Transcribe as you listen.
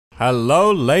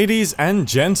Hello ladies and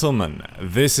gentlemen,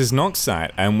 this is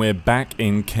Noxite and we're back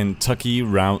in Kentucky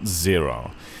Route Zero.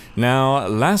 Now,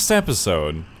 last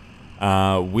episode,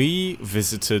 we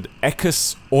visited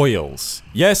Eckes Oils.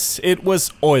 Yes, it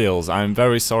was oils. I'm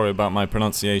very sorry about my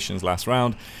pronunciations last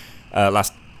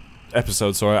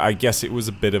episode, sorry. I guess it was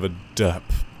a bit of a derp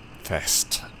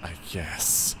fest, I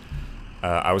guess.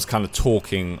 I was kind of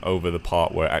talking over the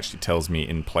part where it actually tells me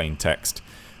in plain text.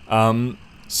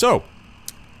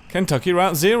 Kentucky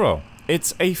Route Zero.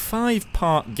 It's a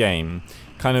 5-part game.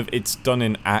 It's done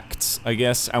in acts, I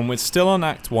guess, and we're still on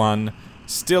Act 1,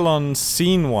 still on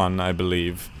Scene 1, I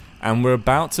believe, and we're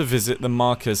about to visit the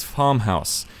Marquez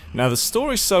farmhouse. Now, the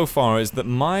story so far is that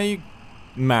my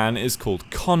man is called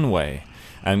Conway,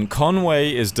 and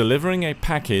Conway is delivering a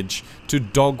package to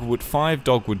 5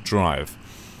 Dogwood Drive.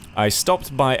 I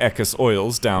stopped by Eckes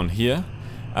Oils down here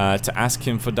to ask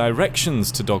him for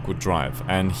directions to Dogwood Drive,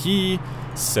 and he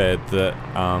said that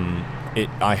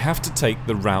I have to take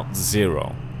the Route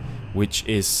Zero, which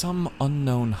is some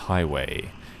unknown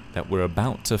highway that we're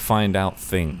about to find out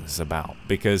things about,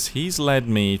 because he's led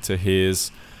me to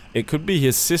it could be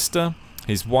his sister,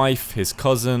 his wife, his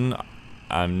cousin.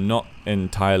 I'm not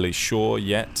entirely sure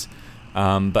yet,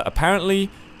 but apparently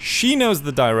she knows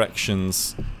the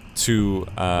directions to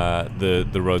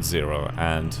the Road Zero,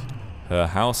 and her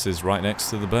house is right next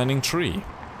to the burning tree,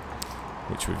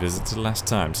 which we visited last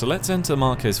time. So let's enter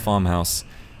Marquez farmhouse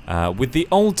with the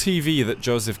old TV that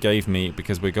Joseph gave me,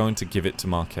 because we're going to give it to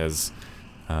Marquez.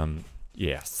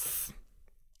 Yes.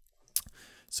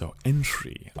 So,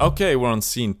 entry. Okay, we're on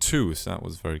scene 2, so that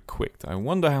was very quick. I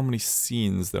wonder how many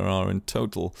scenes there are in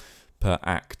total per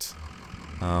act.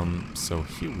 So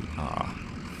here we are.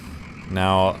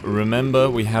 Now, remember,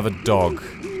 we have a dog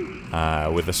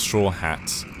with a straw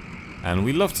hat, and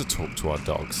we love to talk to our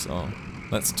dogs, so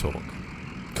let's talk.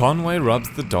 Conway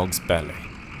rubs the dog's belly.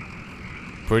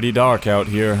 Pretty dark out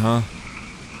here, huh?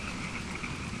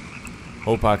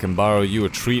 Hope I can borrow you a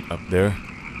treat up there.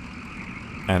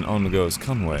 And on goes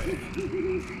Conway.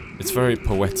 It's a very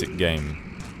poetic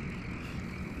game.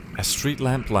 A street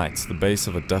lamp lights the base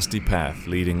of a dusty path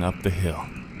leading up the hill.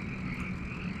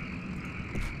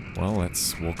 Well,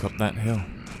 let's walk up that hill.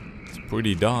 It's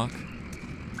pretty dark.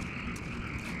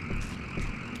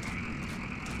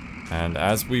 And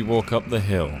as we walk up the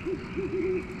hill,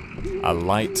 a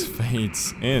light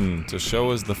fades in to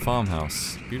show us the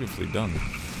farmhouse. Beautifully done.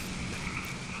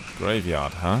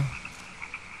 Graveyard, huh?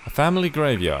 A family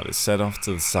graveyard is set off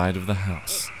to the side of the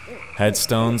house.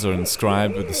 Headstones are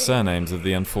inscribed with the surnames of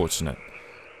the unfortunate: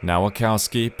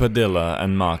 Nowakowski, Padilla,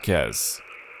 and Marquez.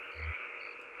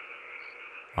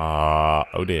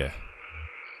 Oh dear.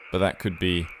 But that could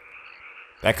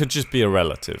just be a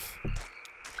relative.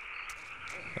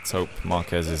 Let's hope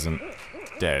Marquez isn't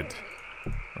dead.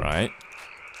 Right?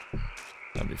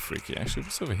 That'd be freaky. Actually,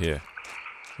 what's over here?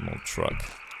 Some old truck.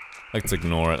 Let's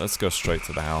ignore it. Let's go straight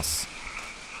to the house.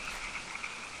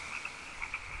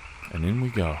 And in we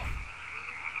go.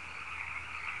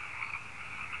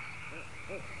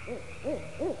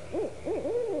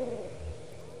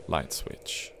 Light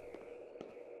switch.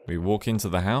 We walk into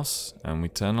the house, and we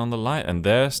turn on the light, and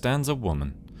there stands a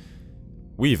woman.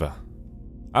 Weaver.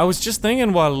 I was just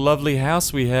thinking what a lovely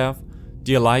house we have.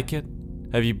 Do you like it?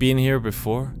 Have you been here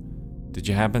before? Did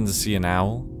you happen to see an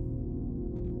owl?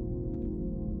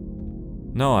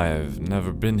 No, I have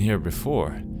never been here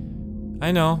before.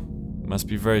 I know. It must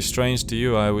be very strange to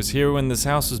you. I was here when this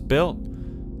house was built,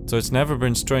 so it's never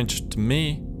been strange to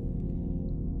me.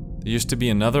 There used to be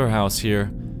another house here,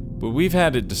 but we've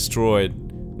had it destroyed,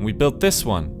 and we built this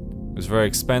one. It was very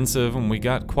expensive, and we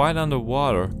got quite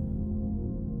underwater.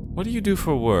 What do you do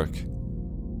for work?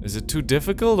 Is it too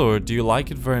difficult, or do you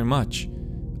like it very much?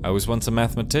 I was once a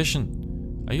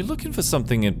mathematician. Are you looking for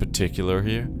something in particular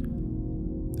here?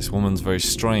 This woman's very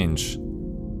strange.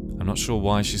 I'm not sure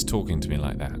why she's talking to me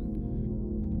like that.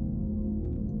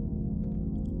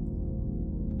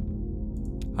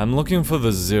 I'm looking for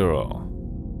the Zero.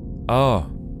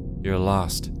 Oh, you're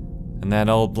lost. And that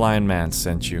old blind man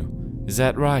sent you. Is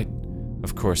that right?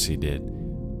 Of course he did.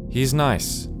 He's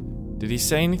nice. Did he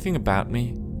say anything about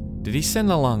me? Did he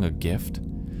send along a gift?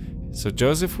 So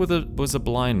Joseph was a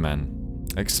blind man.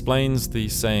 Explains the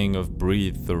saying of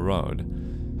breathe the road,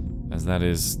 as that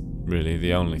is really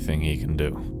the only thing he can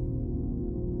do.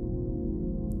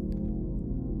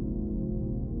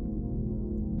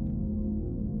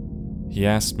 He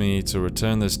asked me to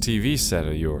return this TV set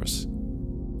of yours.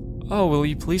 Oh, will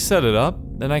you please set it up?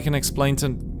 Then I can explain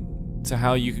to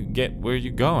how you can get where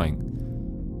you're going.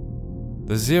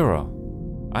 The Zero.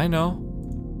 I know.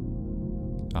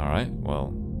 Alright,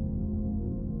 well,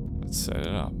 Let's set it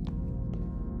up.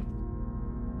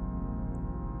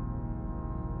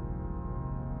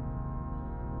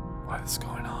 What is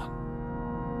going on?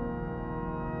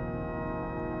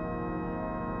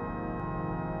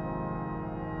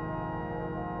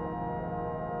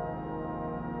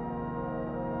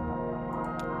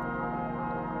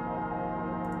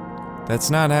 That's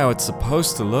not how it's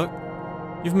supposed to look.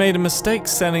 You've made a mistake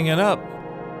setting it up.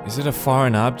 Is it a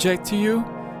foreign object to you?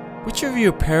 Which of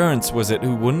your parents was it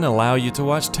who wouldn't allow you to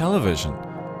watch television?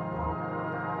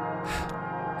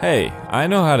 Hey, I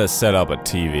know how to set up a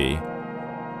TV.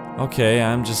 Okay,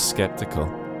 I'm just skeptical.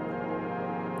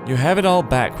 You have it all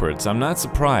backwards. I'm not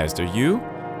surprised. Are you?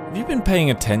 Have you been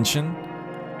paying attention?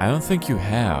 I don't think you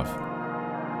have.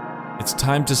 It's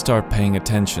time to start paying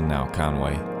attention now,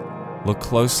 Conway. Look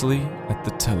closely at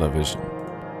the television.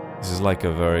 This is like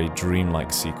a very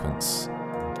dreamlike sequence.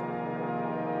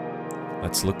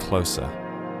 Let's look closer.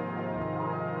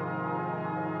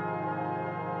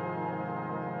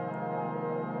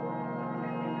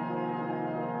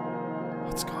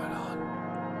 What's going on?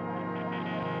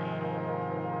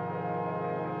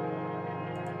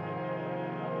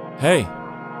 Hey!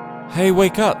 Hey,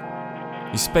 wake up!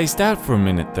 You spaced out for a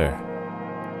minute there.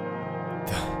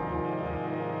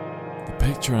 The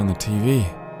picture on the TV.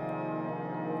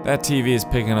 That TV is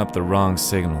picking up the wrong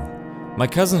signal. My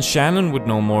cousin Shannon would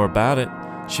know more about it.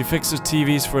 She fixes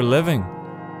TVs for a living.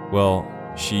 Well,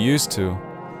 she used to.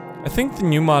 I think the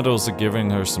new models are giving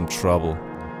her some trouble.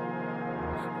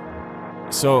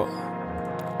 So,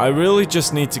 I really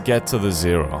just need to get to the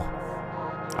Zero.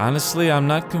 Honestly, I'm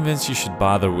not convinced you should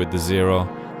bother with the Zero.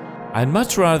 I'd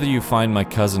much rather you find my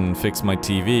cousin and fix my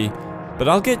TV, but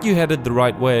I'll get you headed the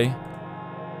right way.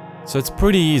 So it's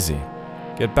pretty easy.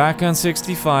 Get back on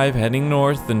 65, heading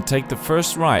north, and take the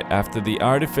first right after the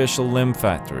artificial limb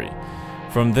factory.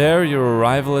 From there, your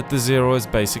arrival at the Zero is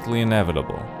basically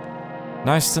inevitable.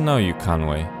 Nice to know you,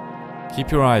 Conway.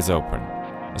 Keep your eyes open,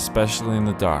 especially in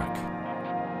the dark.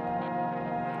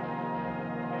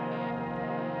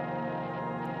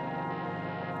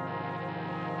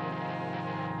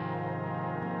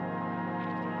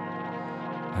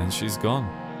 And she's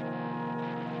gone.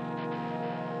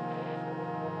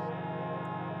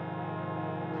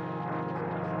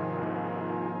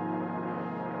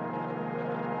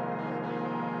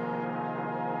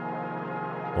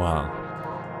 Wow.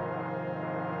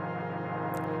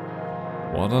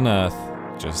 What on earth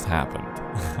just happened?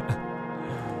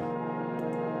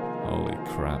 Holy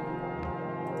crap.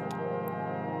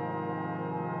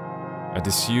 A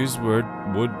disused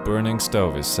wood-burning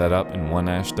stove is set up in one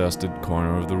ash-dusted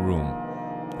corner of the room.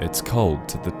 It's cold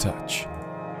to the touch.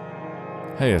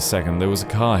 Hey, a second, there was a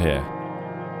car here.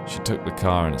 She took the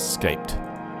car and escaped.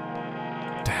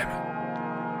 Damn it.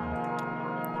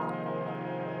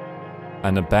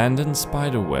 An abandoned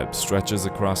spider web stretches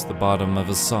across the bottom of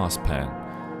a saucepan.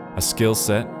 A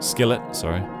skillet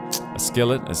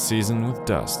is seasoned with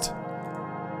dust.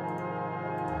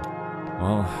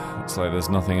 Well, looks like there's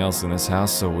nothing else in this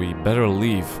house, so we better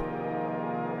leave.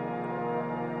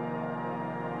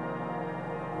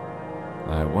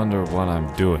 I wonder what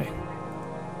I'm doing.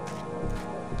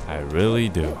 I really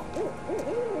do.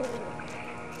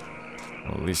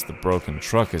 Well, at least the broken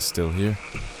truck is still here.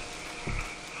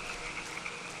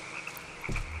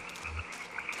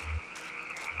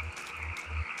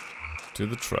 To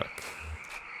the truck.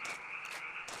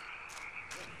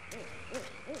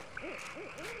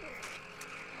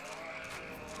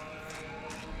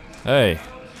 Hey,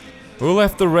 who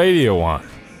left the radio on?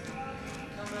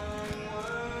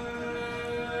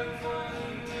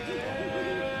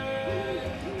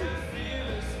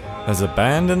 There's a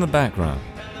band in the background.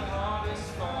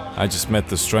 I just met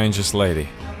the strangest lady.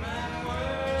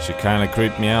 She kinda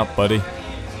creeped me out, buddy.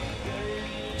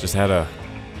 Just had a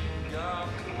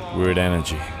weird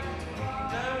energy.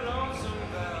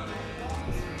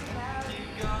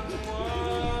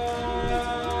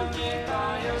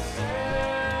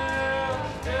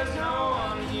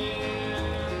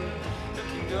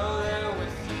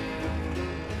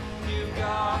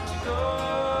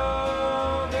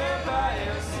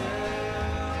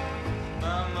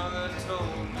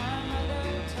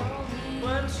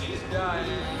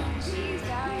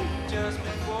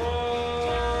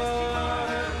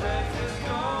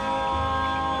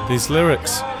 These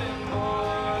lyrics.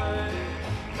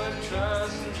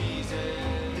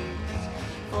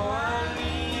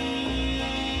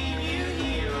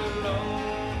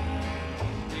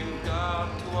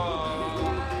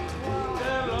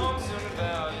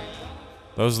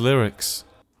 Those lyrics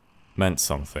meant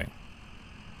something.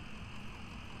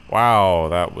 Wow,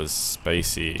 that was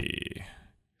spacey.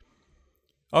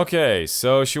 Okay,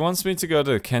 so she wants me to go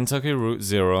to Kentucky Route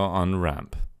 0 on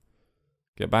ramp.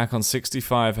 Get back on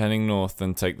 65 heading north,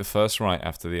 then take the first right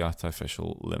after the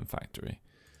artificial limb factory.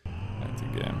 Back to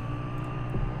game.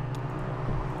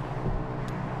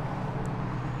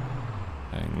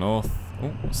 Heading north.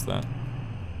 Oh, what's that?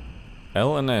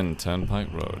 L&N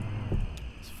Turnpike Road.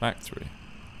 It's a factory.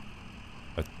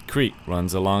 A creek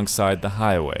runs alongside the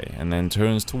highway and then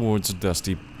turns towards a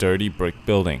dusty, dirty brick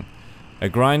building. A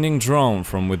grinding drone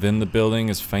from within the building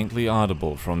is faintly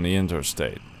audible from the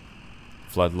interstate.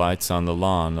 Floodlights on the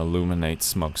lawn illuminate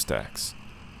smokestacks.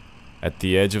 At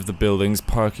the edge of the building's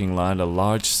parking lot, a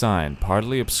large sign,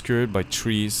 partly obscured by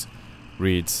trees,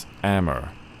 reads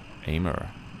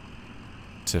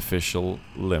Artificial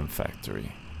Limb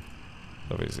Factory.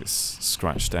 Obviously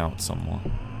scratched out somewhat.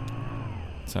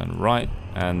 Turn right,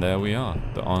 and there we are,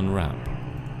 the on-ramp.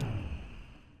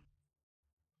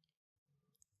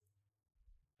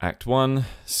 Act 1,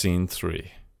 Scene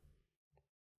 3.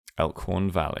 Elkhorn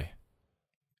Valley.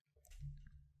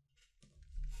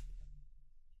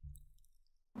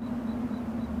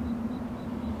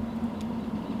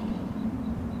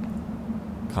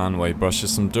 Conway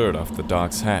brushes some dirt off the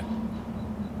dog's hat.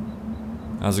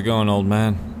 How's it going, old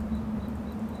man?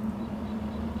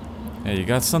 Hey, you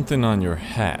got something on your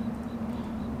hat.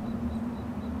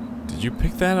 Did you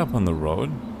pick that up on the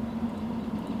road?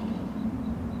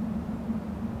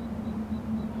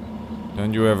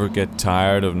 Don't you ever get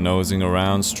tired of nosing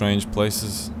around strange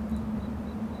places?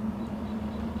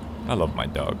 I love my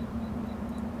dog.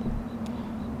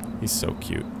 He's so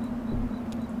cute.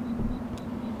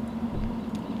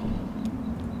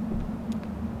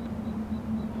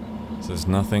 There's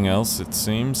nothing else, it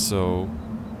seems, so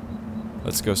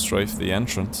let's go straight for the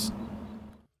entrance.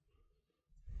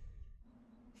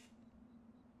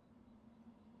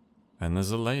 And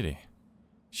there's a lady.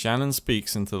 Shannon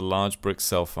speaks into the large brick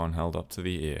cell phone held up to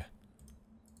the ear.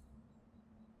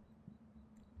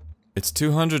 It's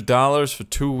 $200 for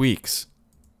 2 weeks.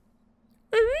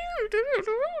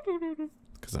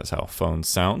 Because that's how phones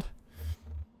sound.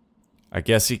 I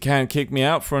guess he can't kick me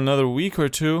out for another week or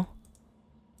two.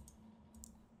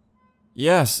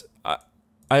 Yes,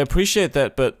 I appreciate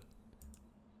that, but...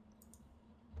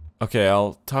 Okay,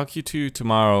 I'll talk to you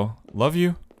tomorrow. Love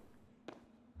you.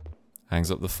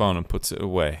 Hangs up the phone and puts it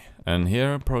away. And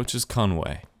here approaches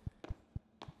Conway.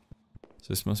 So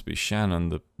this must be Shannon,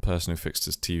 the person who fixed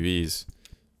his TVs.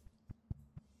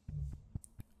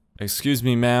 Excuse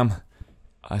me, ma'am.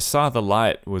 I saw the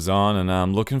light was on and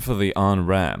I'm looking for the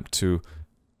on-ramp to...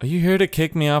 Are you here to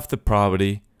kick me off the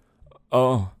property?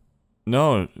 Oh...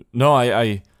 No,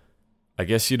 I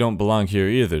guess you don't belong here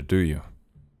either, do you?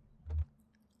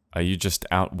 Are you just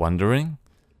out wandering?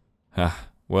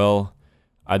 Well,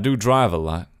 I do drive a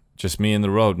lot. Just me and the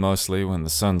road mostly when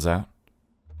the sun's out.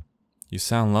 You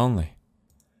sound lonely.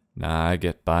 Nah, I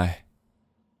get by.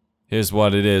 Here's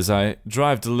what it is. I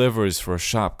drive deliveries for a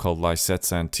shop called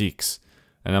Noxite Antiques,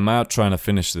 and I'm out trying to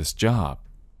finish this job.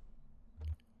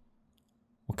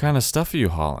 What kind of stuff are you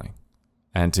hauling?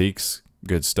 Antiques,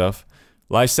 good stuff.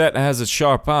 Lysette has a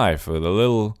sharp eye for the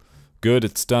little good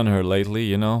it's done her lately,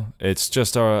 you know. It's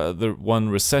just the one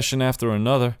recession after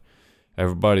another.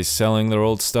 Everybody's selling their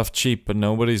old stuff cheap, but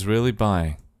nobody's really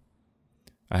buying.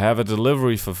 I have a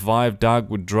delivery for 5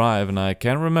 Dogwood Drive, and I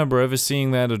can't remember ever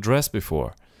seeing that address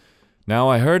before. Now,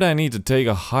 I heard I need to take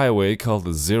a highway called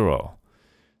the 0.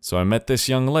 So I met this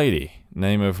young lady,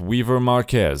 name of Weaver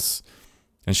Marquez,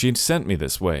 and she sent me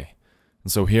this way.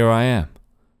 And so here I am.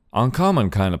 Uncommon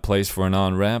kind of place for an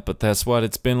on-ramp, but that's what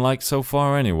it's been like so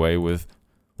far anyway with...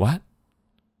 What?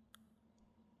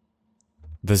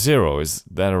 The 0, is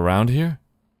that around here?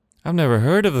 I've never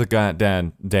heard of the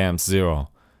damn 0.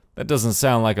 That doesn't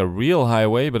sound like a real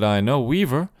highway, but I know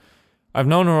Weaver. I've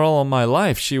known her all my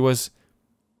life.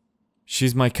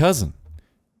 She's my cousin.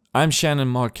 I'm Shannon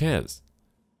Marquez.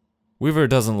 Weaver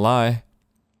doesn't lie.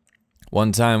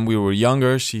 One time we were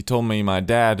younger, she told me my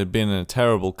dad had been in a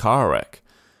terrible car wreck.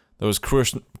 There was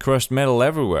crushed metal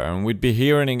everywhere, and we'd be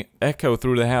hearing it echo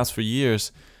through the house for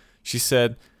years. She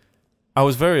said, I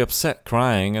was very upset,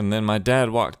 crying, and then my dad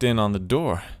walked in on the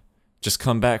door. Just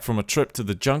come back from a trip to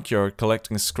the junkyard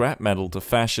collecting scrap metal to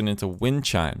fashion into wind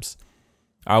chimes.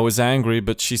 I was angry,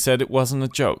 but she said it wasn't a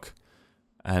joke.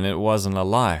 And it wasn't a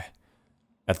lie.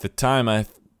 At the time, I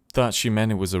thought she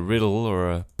meant it was a riddle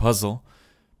or a puzzle.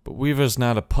 But Weaver's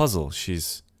not a puzzle,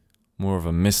 she's more of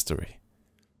a mystery.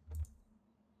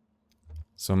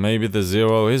 So maybe the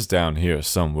 0 is down here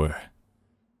somewhere.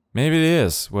 Maybe it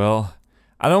is. Well,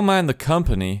 I don't mind the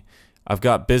company. I've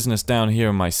got business down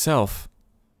here myself.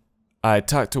 I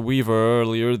talked to Weaver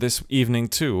earlier this evening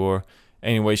too, or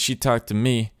Anyway, she talked to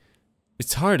me.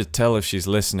 It's hard to tell if she's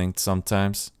listening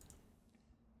sometimes.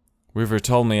 River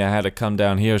told me I had to come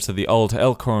down here to the old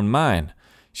Elkhorn mine.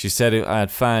 She said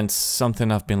I'd find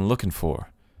something I've been looking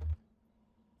for.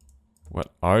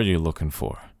 What are you looking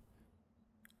for?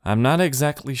 I'm not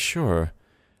exactly sure.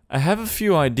 I have a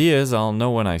few ideas. I'll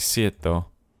know when I see it, though.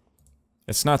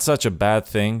 It's not such a bad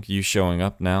thing, you showing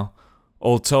up now.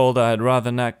 Old told I'd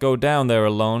rather not go down there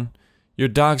alone. Your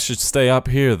dog should stay up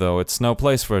here, though. It's no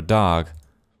place for a dog.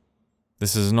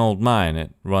 This is an old mine.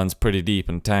 It runs pretty deep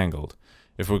and tangled.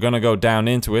 If we're gonna go down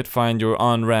into it, find your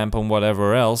on-ramp and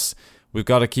whatever else, we've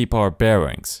got to keep our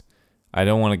bearings. I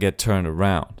don't want to get turned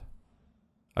around.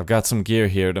 I've got some gear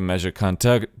here to measure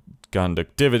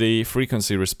conductivity,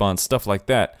 frequency response, stuff like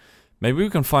that. Maybe we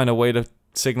can find a way to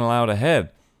signal out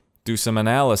ahead, do some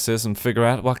analysis, and figure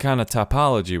out what kind of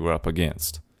topology we're up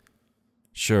against.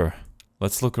 Sure,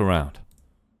 let's look around.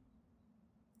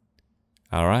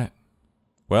 Alright.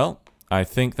 Well, I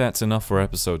think that's enough for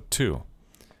episode 2.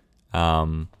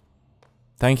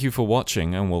 Thank you for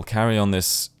watching, and we'll carry on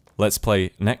this Let's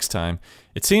Play next time.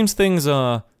 It seems things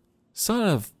are sort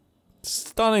of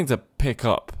starting to pick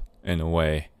up in a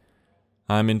way.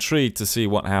 I'm intrigued to see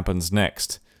what happens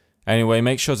next. Anyway,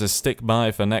 make sure to stick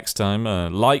by for next time.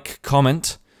 Like,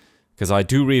 comment, because I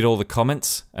do read all the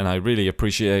comments, and I really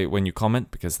appreciate when you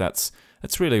comment, because that's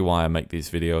really why I make these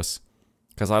videos,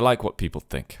 because I like what people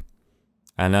think.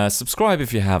 And subscribe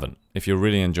if you haven't, if you're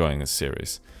really enjoying this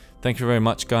series. Thank you very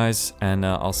much, guys, and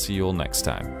I'll see you all next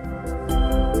time.